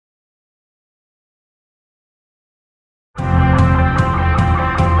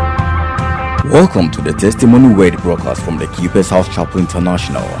Welcome to the Testimony Word broadcast from the Keepers House Chapel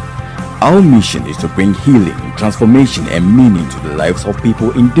International. Our mission is to bring healing, transformation, and meaning to the lives of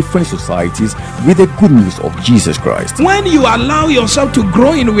people in different societies with the good news of Jesus Christ. When you allow yourself to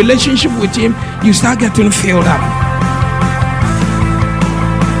grow in relationship with Him, you start getting filled up.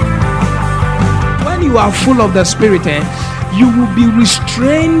 When you are full of the Spirit, you will be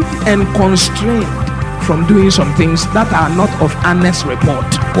restrained and constrained from doing some things that are not of honest report.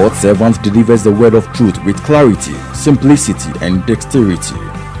 God's servant delivers the word of truth with clarity, simplicity, and dexterity.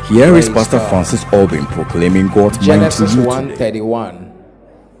 Here is Pastor Francis Albin proclaiming God's mind to you Genesis today. 1:31.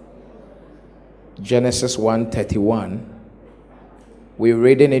 Genesis 1:31. We're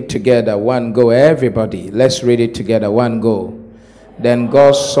reading it together. One go, everybody. Let's read it together. One go. Then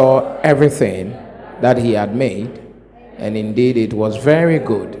God saw everything that He had made, and indeed it was very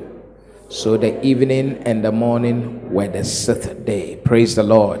good. So the evening and the morning were the sixth day. Praise the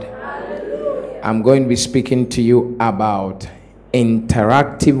Lord. I'm going to be speaking to you about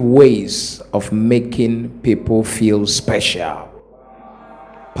interactive ways of making people feel special.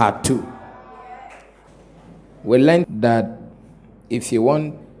 Part 2. We learned that if you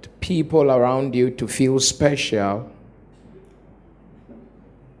want people around you to feel special,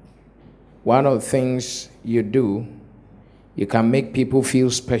 one of the things you do, you can make people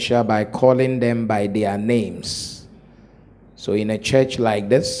feel special by calling them by their names. So in a church like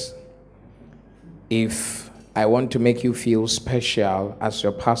this, if I want to make you feel special as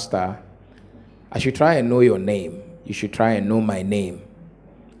your pastor, I should try and know your name. You should try and know my name.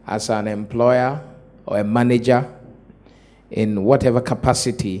 As an employer or a manager, in whatever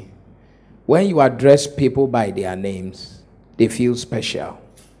capacity, when you address people by their names, they feel special.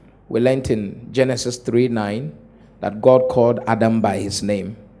 We learned in Genesis 3:9 that God called Adam by his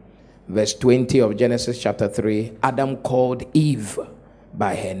name. Verse 20 of Genesis chapter 3, Adam called Eve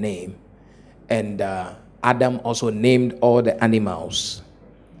by her name. And Adam also named all the animals.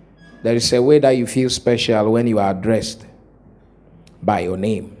 There is a way that you feel special when you are addressed by your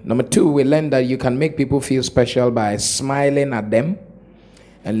name. Number 2, we learned that you can make people feel special by smiling at them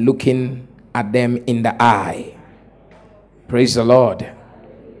and looking at them in the eye. Praise the Lord.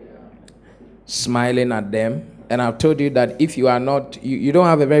 Smiling at them. And I've told you that if you are not, you don't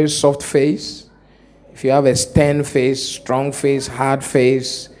have a very soft face, if you have a stern face, strong face, hard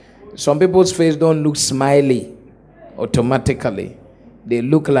face, some people's face don't look smiley automatically. They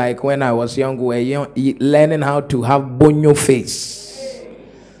look like when I was young, we were learning how to have bonyo face.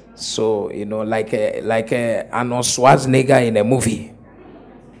 So, like a Arnold Schwarzenegger in a movie.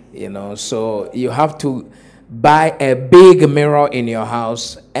 So you have to buy a big mirror in your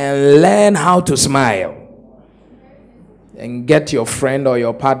house and learn how to smile. And get your friend or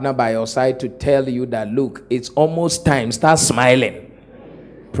your partner by your side to tell you that, look, it's almost time. Start smiling.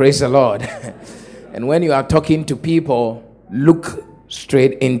 Praise the Lord. And when you are talking to people, look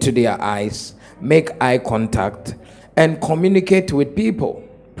straight into their eyes, make eye contact, and communicate with people.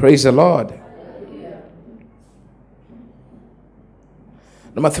 Praise the Lord.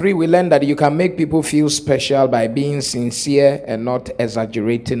 Number 3, we learned that you can make people feel special by being sincere and not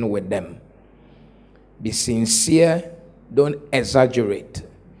exaggerating with them. Be sincere. Don't exaggerate.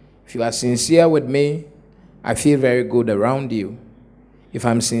 If you are sincere with me, I feel very good around you. If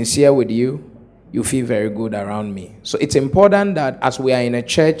I'm sincere with you, you feel very good around me. So it's important that as we are in a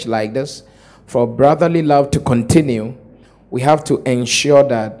church like this, for brotherly love to continue, we have to ensure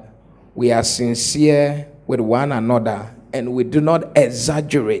that we are sincere with one another and we do not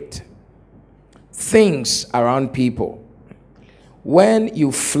exaggerate things around people. When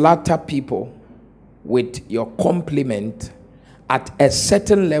you flatter people with your compliment, at a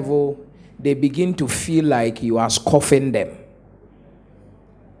certain level, they begin to feel like you are scoffing them.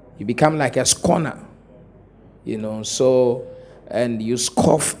 You become like a scorner, and you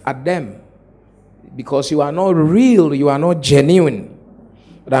scoff at them because you are not real, you are not genuine.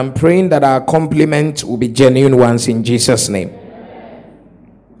 But I'm praying that our compliments will be genuine ones in Jesus' name.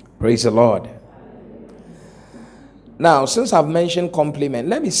 Praise the Lord. Now, since I've mentioned compliment,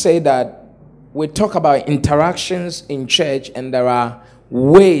 let me say that we talk about interactions in church, and there are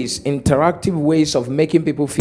interactive ways of making people feel